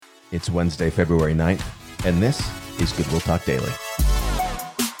It's Wednesday, February 9th, and this is Goodwill Talk Daily.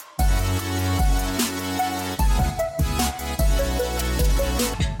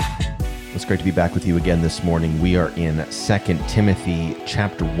 It's great to be back with you again this morning. We are in 2 Timothy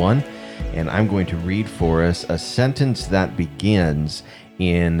chapter 1, and I'm going to read for us a sentence that begins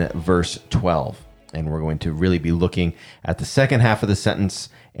in verse 12. And we're going to really be looking at the second half of the sentence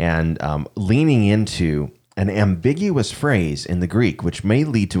and leaning into an ambiguous phrase in the Greek, which may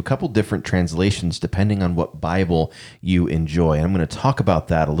lead to a couple different translations depending on what Bible you enjoy. And I'm going to talk about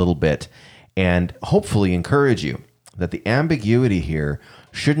that a little bit and hopefully encourage you that the ambiguity here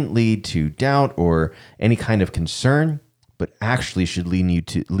shouldn't lead to doubt or any kind of concern, but actually should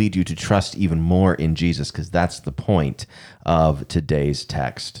lead you to trust even more in Jesus, because that's the point of today's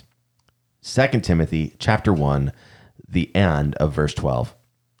text. 2 Timothy chapter 1, the end of verse 12.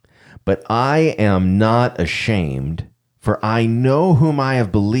 But I am not ashamed, for I know whom I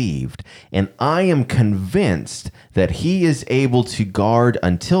have believed, and I am convinced that he is able to guard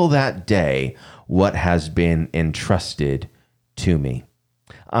until that day what has been entrusted to me.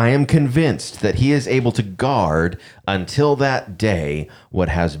 I am convinced that he is able to guard until that day what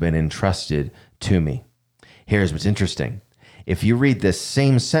has been entrusted to me. Here's what's interesting. If you read this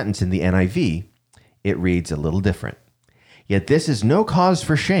same sentence in the NIV, it reads a little different. Yet this is no cause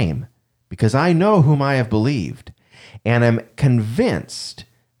for shame, because I know whom I have believed, and am convinced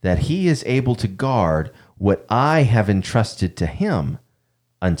that he is able to guard what I have entrusted to him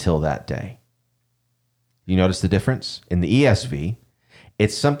until that day. You notice the difference? In the ESV,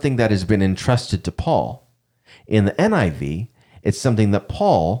 it's something that has been entrusted to Paul. In the NIV, it's something that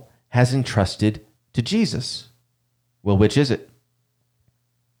Paul has entrusted to Jesus. Well, which is it?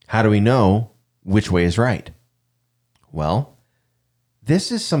 How do we know which way is right? Well,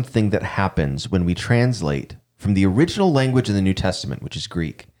 this is something that happens when we translate from the original language of the New Testament, which is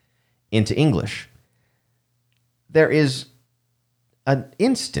Greek, into English. There is an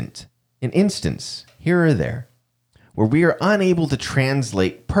instance here or there where we are unable to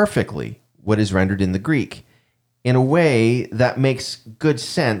translate perfectly what is rendered in the Greek in a way that makes good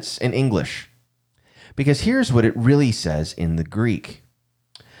sense in English. Because here's what it really says in the Greek.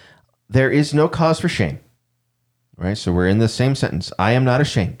 There is no cause for shame. Right? So we're in the same sentence. I am not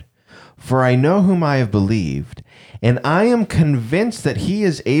ashamed, for I know whom I have believed, and I am convinced that he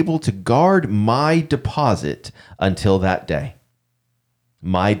is able to guard my deposit until that day.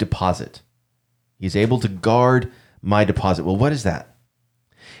 My deposit. He's able to guard my deposit. Well, what is that?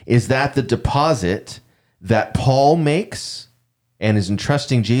 Is that the deposit that Paul makes and is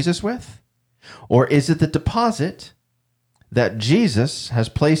entrusting Jesus with? Or is it the deposit that Jesus has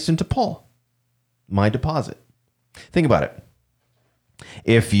placed into Paul? My deposit. Think about it.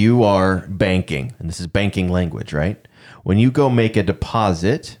 If you are banking, and this is banking language, right? When you go make a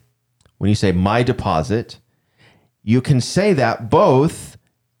deposit, when you say my deposit, you can say that both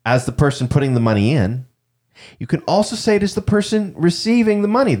as the person putting the money in. You can also say it as the person receiving the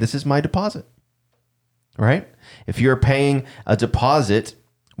money. This is my deposit, right? If you're paying a deposit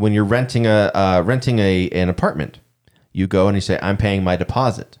when you're renting an apartment, you go and you say, I'm paying my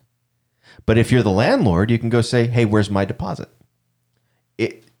deposit. But if you're the landlord, you can go say, hey, where's my deposit?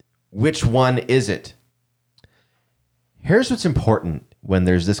 Which one is it? Here's what's important when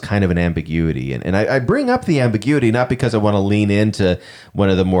there's this kind of an ambiguity. And I bring up the ambiguity not because I want to lean into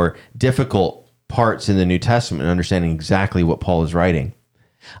one of the more difficult parts in the New Testament and understanding exactly what Paul is writing.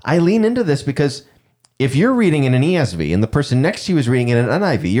 I lean into this because if you're reading in an ESV and the person next to you is reading in an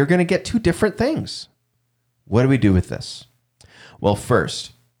NIV, you're going to get two different things. What do we do with this? Well,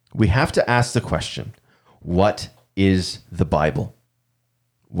 first, we have to ask the question, what is the Bible?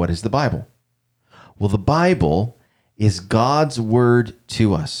 What is the Bible? Well, the Bible is God's word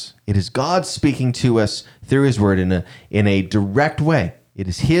to us. It is God speaking to us through his word in a direct way. It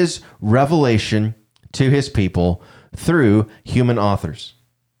is his revelation to his people through human authors.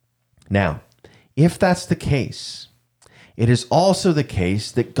 Now, if that's the case, it is also the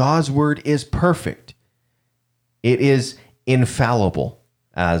case that God's word is perfect. It is infallible,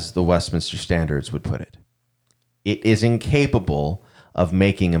 as the Westminster Standards would put it. It is incapable of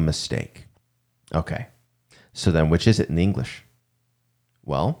making a mistake. Okay, so then which is it in the English?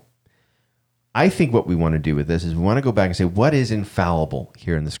 Well, I think what we want to do with this is we want to go back and say, what is infallible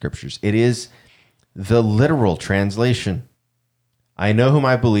here in the scriptures? It is the literal translation. I know whom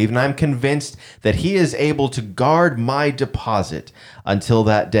I believe, and I'm convinced that he is able to guard my deposit until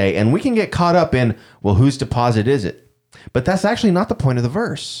that day. And we can get caught up in, well, whose deposit is it? But that's actually not the point of the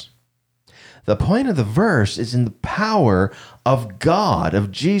verse. The point of the verse is in the power of God,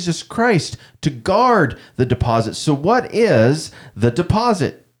 of Jesus Christ, to guard the deposit. So what is the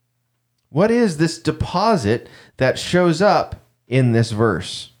deposit? What is this deposit that shows up in this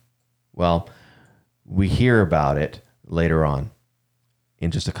verse? Well, we hear about it later on. In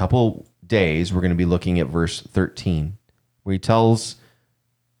just a couple days, we're going to be looking at verse 13, where he tells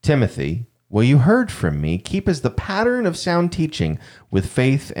Timothy, "What you heard from me, keep as the pattern of sound teaching with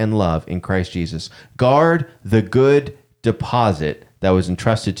faith and love in Christ Jesus. Guard the good deposit that was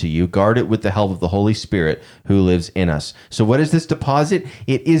entrusted to you. Guard it with the help of the Holy Spirit who lives in us." So what is this deposit?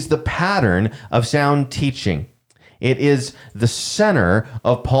 It is the pattern of sound teaching. It is the center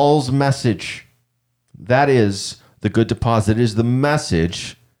of Paul's message. That is the good deposit. It is the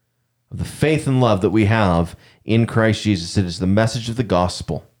message of the faith and love that we have in Christ Jesus. It is the message of the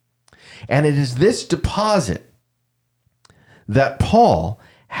gospel. And it is this deposit that Paul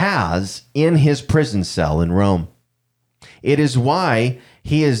has in his prison cell in Rome. It is why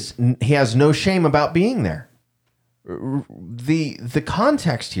he has no shame about being there. The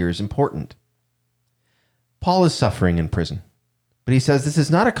context here is important. Paul is suffering in prison, but he says, "This is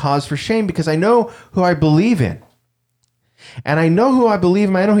not a cause for shame because I know who I believe in. And I know who I believe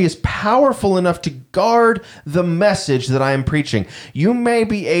in. I know he is powerful enough to guard the message that I am preaching. You may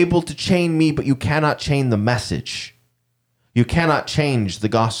be able to chain me, but you cannot chain the message. You cannot change the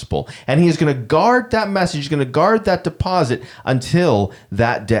gospel." And he is going to guard that message. He's going to guard that deposit until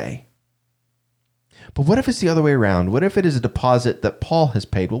that day. But what if it's the other way around? What if it is a deposit that Paul has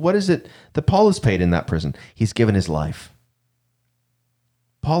paid? Well, what is it that Paul has paid in that prison? He's given his life.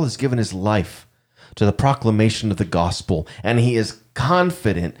 Paul has given his life to the proclamation of the gospel, and he is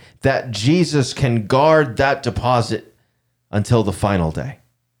confident that Jesus can guard that deposit until the final day.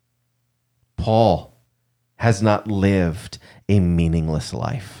 Paul has not lived a meaningless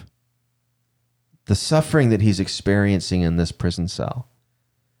life. The suffering that he's experiencing in this prison cell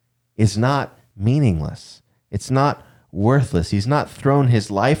is not meaningless. It's not worthless. He's not thrown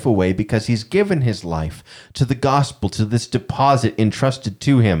his life away because he's given his life to the gospel, to this deposit entrusted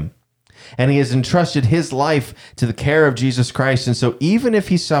to him. And he has entrusted his life to the care of Jesus Christ. And so even if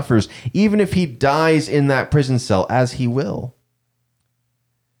he suffers, even if he dies in that prison cell, as he will,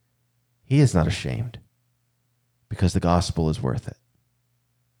 he is not ashamed because the gospel is worth it.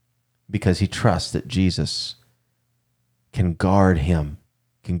 Because he trusts that Jesus can guard him,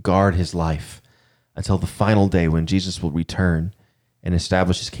 can guard his life until the final day when Jesus will return and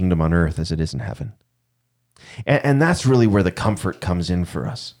establish his kingdom on earth as it is in heaven. And that's really where the comfort comes in for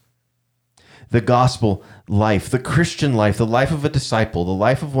us. The gospel life, the Christian life, the life of a disciple, the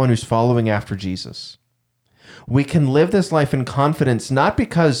life of one who's following after Jesus. We can live this life in confidence, not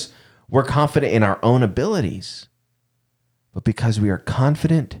because we're confident in our own abilities, but because we are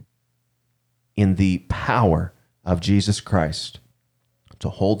confident in the power of Jesus Christ to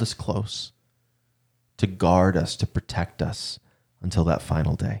hold us close, to guard us, to protect us until that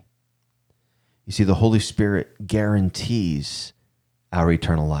final day. You see, the Holy Spirit guarantees our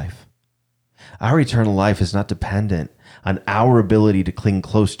eternal life. Our eternal life is not dependent on our ability to cling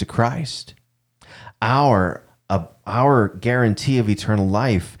close to Christ. Our guarantee of eternal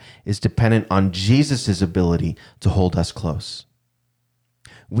life is dependent on Jesus' ability to hold us close.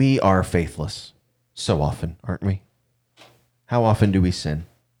 We are faithless so often, aren't we? How often do we sin?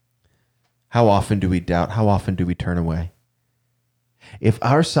 How often do we doubt? How often do we turn away? If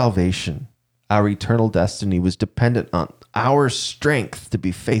our salvation, our eternal destiny was dependent on our strength to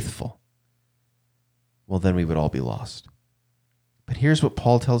be faithful, well, then we would all be lost. But here's what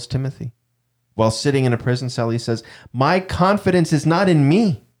Paul tells Timothy. While sitting in a prison cell, he says, "My confidence is not in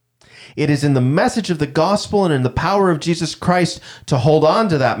me. It is in the message of the gospel and in the power of Jesus Christ to hold on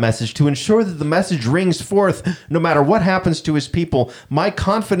to that message, to ensure that the message rings forth no matter what happens to his people. My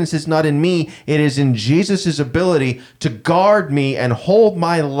confidence is not in me. It is in Jesus' ability to guard me and hold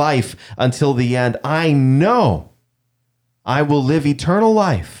my life until the end. I know I will live eternal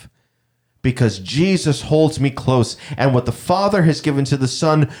life because Jesus holds me close, and what the Father has given to the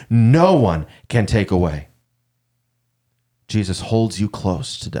Son, no one can take away." Jesus holds you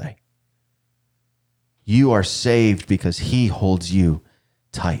close today. You are saved because he holds you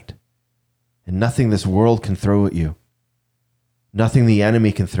tight. And nothing this world can throw at you, nothing the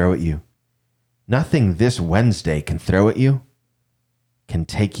enemy can throw at you, nothing this Wednesday can throw at you can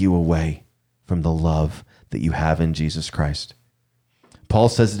take you away from the love that you have in Jesus Christ. Paul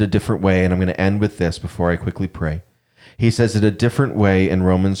says it a different way, and I'm going to end with this before I quickly pray. He says it a different way in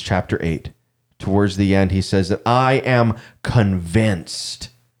Romans chapter 8. Towards the end, he says that I am convinced.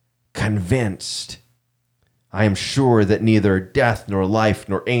 I am sure that neither death, nor life,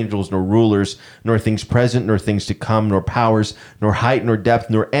 nor angels, nor rulers, nor things present, nor things to come, nor powers, nor height, nor depth,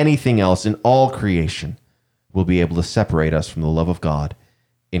 nor anything else in all creation will be able to separate us from the love of God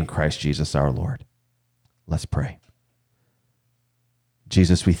in Christ Jesus our Lord. Let's pray.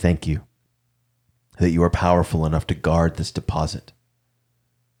 Jesus, we thank you that you are powerful enough to guard this deposit.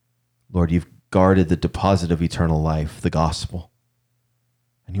 Lord, you've guarded the deposit of eternal life, the gospel.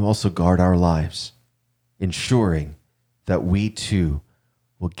 And you also guard our lives, ensuring that we too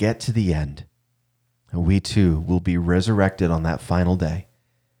will get to the end, and we too will be resurrected on that final day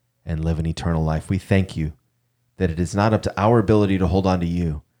and live an eternal life. We thank you that it is not up to our ability to hold on to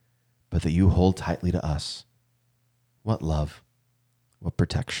you, but that you hold tightly to us. What love, what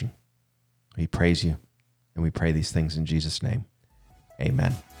protection. We praise you, and we pray these things in Jesus' name.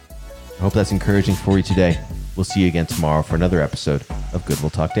 Amen. I hope that's encouraging for you today. We'll see you again tomorrow for another episode of Good Will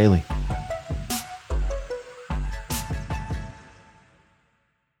Talk Daily.